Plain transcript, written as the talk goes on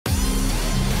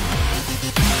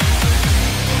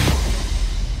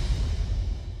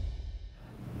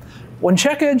When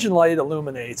check engine light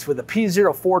illuminates with a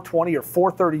P0420 or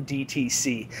 430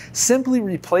 DTC, simply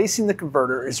replacing the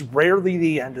converter is rarely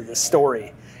the end of the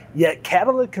story. Yet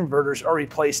catalytic converters are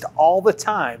replaced all the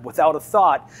time without a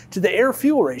thought to the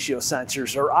air-fuel ratio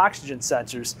sensors or oxygen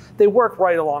sensors they work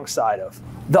right alongside of.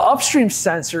 The upstream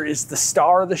sensor is the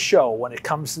star of the show when it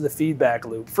comes to the feedback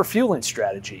loop for fueling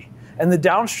strategy. And the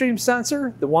downstream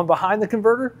sensor, the one behind the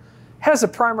converter, has a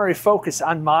primary focus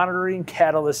on monitoring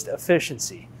catalyst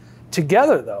efficiency.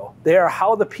 Together though, they are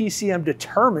how the PCM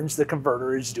determines the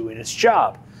converter is doing its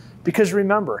job. Because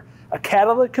remember, a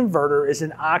catalytic converter is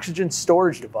an oxygen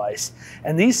storage device,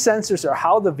 and these sensors are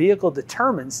how the vehicle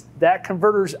determines that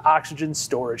converter's oxygen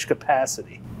storage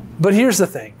capacity. But here's the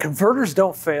thing, converters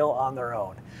don't fail on their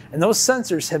own, and those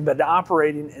sensors have been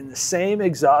operating in the same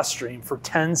exhaust stream for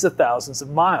tens of thousands of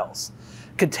miles.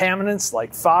 Contaminants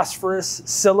like phosphorus,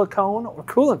 silicone, or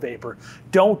coolant vapor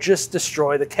don't just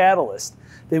destroy the catalyst,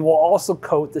 they will also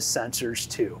coat the sensors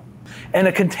too. And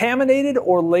a contaminated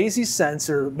or lazy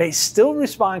sensor may still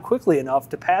respond quickly enough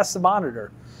to pass the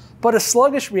monitor, but a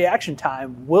sluggish reaction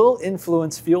time will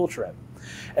influence fuel trip.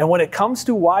 And when it comes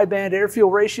to wideband air-fuel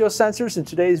ratio sensors in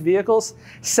today's vehicles,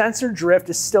 sensor drift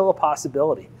is still a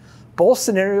possibility. Both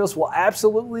scenarios will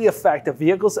absolutely affect a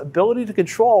vehicle's ability to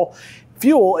control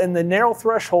fuel in the narrow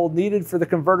threshold needed for the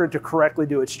converter to correctly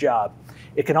do its job.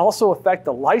 It can also affect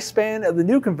the lifespan of the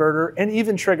new converter and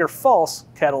even trigger false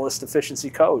catalyst efficiency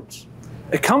codes.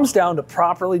 It comes down to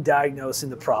properly diagnosing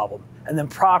the problem and then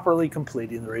properly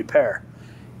completing the repair.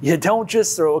 You don't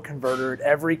just throw a converter at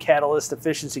every catalyst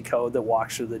efficiency code that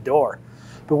walks through the door.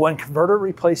 But when converter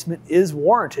replacement is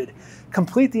warranted,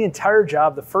 complete the entire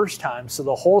job the first time so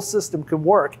the whole system can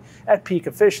work at peak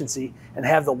efficiency and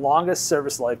have the longest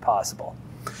service life possible.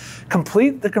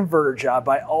 Complete the converter job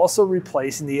by also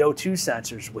replacing the O2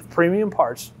 sensors with premium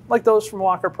parts like those from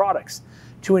Walker Products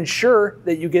to ensure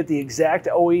that you get the exact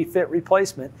OE fit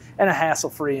replacement and a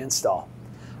hassle-free install.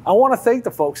 I want to thank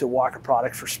the folks at Walker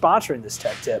Products for sponsoring this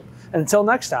tech tip, and until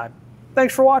next time,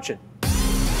 thanks for watching.